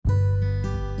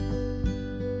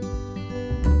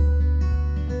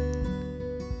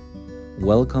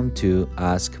Welcome to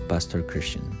Ask Pastor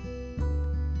Cristian.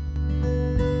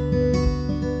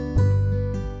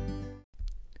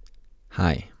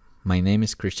 Hi, my name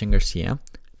is Cristian Garcia,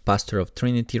 pastor of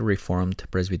Trinity Reformed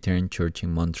Presbyterian Church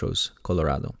in Montrose,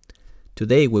 Colorado.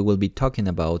 Today we will be talking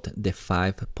about the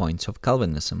 5 points of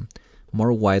Calvinism,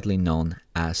 more widely known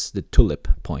as the TULIP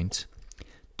points.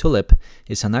 TULIP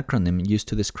is an acronym used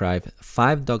to describe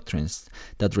 5 doctrines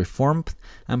that Reformed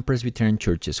and Presbyterian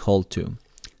churches hold to: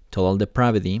 total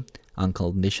depravity,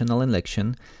 unconditional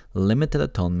election, limited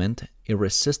atonement,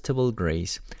 irresistible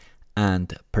grace,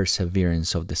 and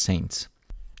perseverance of the saints.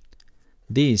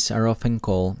 These are often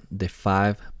called the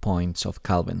 5 points of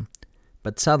Calvin,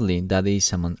 but sadly that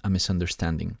is a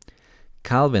misunderstanding.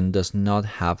 Calvin does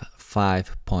not have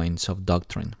 5 points of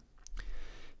doctrine.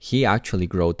 He actually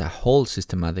wrote a whole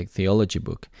systematic theology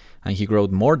book, and he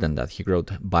wrote more than that. He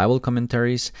wrote Bible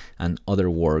commentaries and other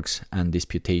works and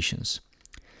disputations.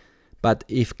 But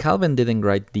if Calvin didn't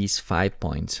write these 5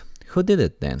 points, who did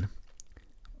it then?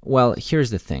 Well, here's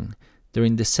the thing.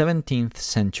 During the 17th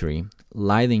century,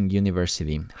 Leiden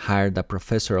University hired a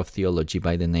professor of theology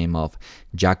by the name of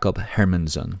Jacob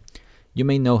Hermansson. You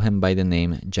may know him by the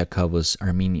name Jacobus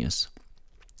Arminius.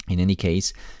 In any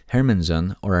case,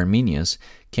 Hermansson, or Arminius,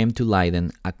 came to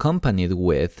Leiden accompanied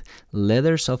with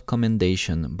letters of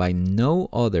commendation by no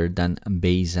other than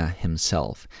Beza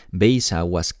himself. Beza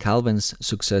was Calvin's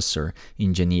successor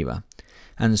in Geneva,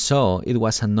 and so it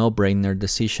was a no-brainer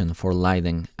decision for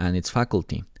Leiden and its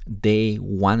faculty. They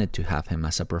wanted to have him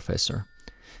as a professor.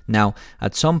 Now,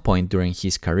 at some point during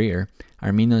his career,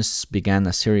 Arminius began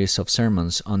a series of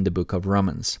sermons on the book of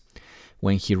Romans.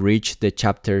 When he reached the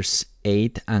chapters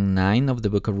 8 and 9 of the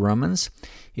book of Romans,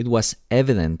 it was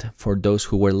evident for those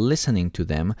who were listening to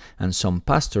them and some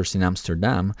pastors in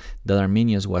Amsterdam that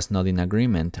Arminius was not in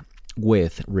agreement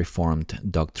with Reformed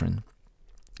doctrine.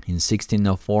 In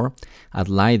 1604, at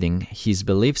Leiden, his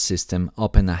belief system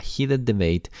opened a heated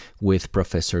debate with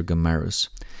Professor Gomarus,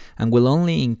 and will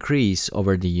only increase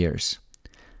over the years.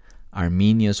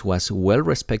 Arminius was well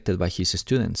respected by his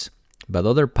students, but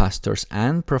other pastors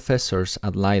and professors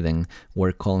at Leiden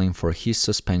were calling for his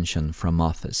suspension from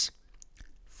office.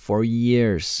 For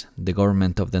years, the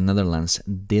government of the Netherlands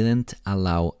didn't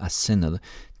allow a synod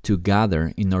to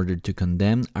gather in order to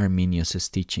condemn Arminius'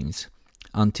 teachings,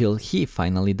 until he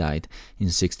finally died in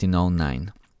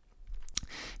 1609.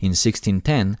 In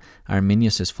 1610,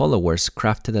 Arminius' followers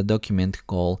crafted a document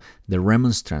called the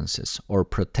Remonstrances, or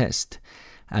Protest,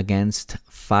 against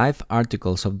 5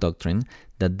 articles of doctrine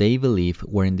that they believe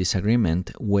were in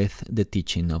disagreement with the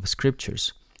teaching of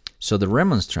Scriptures. So the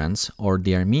Remonstrants, or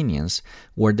the Arminians,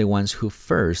 were the ones who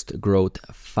first wrote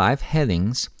 5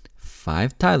 headings,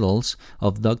 5 titles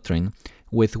of doctrine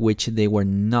with which they were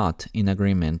not in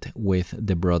agreement with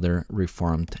the broader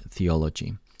Reformed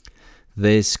theology.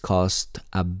 This caused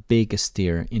a big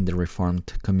stir in the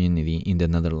Reformed community in the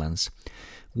Netherlands,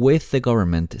 with the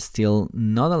government still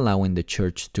not allowing the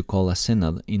church to call a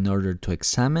synod in order to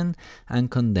examine and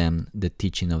condemn the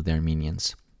teaching of the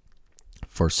Arminians.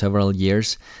 For several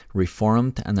years,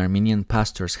 Reformed and Arminian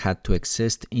pastors had to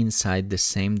exist inside the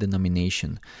same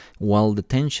denomination, while the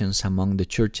tensions among the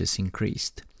churches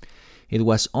increased. It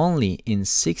was only in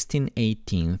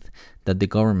 1618 that the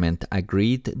government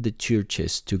agreed the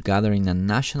churches to gather in a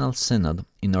national synod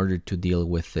in order to deal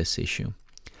with this issue.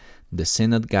 The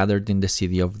synod gathered in the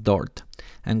city of Dort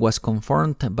and was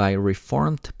confirmed by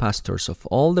Reformed pastors of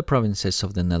all the provinces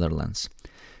of the Netherlands.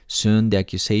 Soon the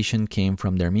accusation came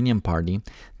from the Arminian party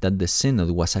that the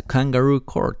synod was a kangaroo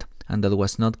court and that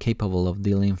was not capable of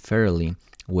dealing fairly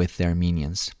with the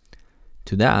Arminians.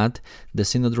 To that, the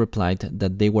synod replied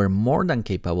that they were more than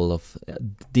capable of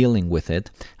dealing with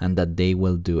it and that they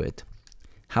will do it.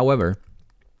 However,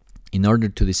 in order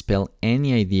to dispel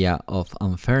any idea of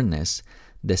unfairness,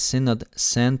 the synod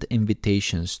sent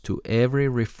invitations to every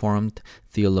Reformed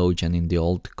theologian in the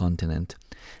Old Continent,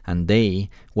 and they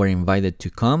were invited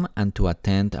to come and to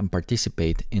attend and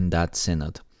participate in that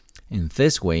synod. In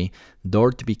this way,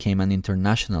 Dort became an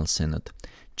international synod.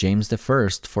 James I,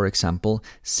 for example,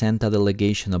 sent a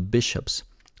delegation of bishops,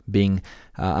 being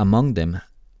among them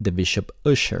the Bishop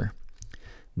Usher.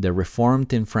 The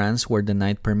Reformed in France were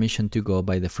denied permission to go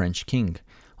by the French king,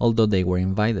 although they were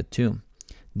invited too.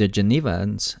 The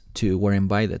Genevans, too, were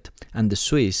invited, and the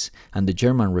Swiss and the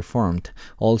German Reformed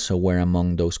also were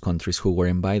among those countries who were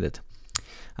invited.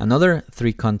 Another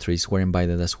 3 countries were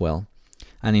invited as well,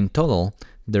 and in total,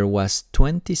 there was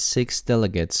 26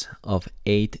 delegates of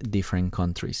 8 different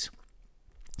countries.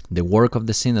 The work of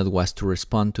the synod was to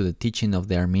respond to the teaching of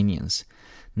the Arminians,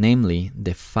 namely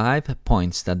the 5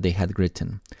 points that they had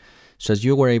written. So as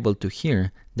you were able to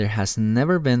hear, there has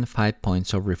never been 5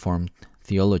 points of Reformed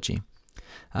theology.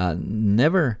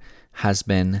 Never has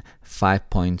been 5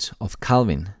 points of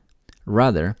Calvin.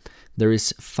 Rather, there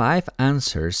is 5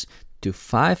 answers to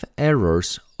 5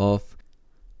 errors of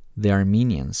the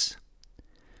Arminians.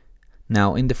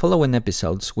 Now, in the following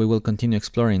episodes, we will continue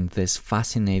exploring this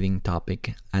fascinating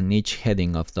topic and each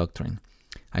heading of doctrine.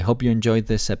 I hope you enjoyed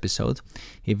this episode.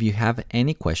 If you have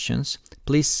any questions,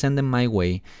 please send them my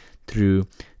way through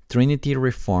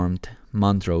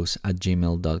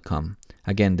trinityreformedmontrose@gmail.com.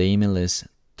 Again, the email is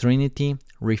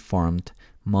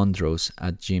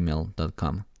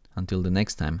trinityreformedmontrose@gmail.com. Until the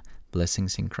next time,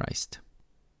 blessings in Christ.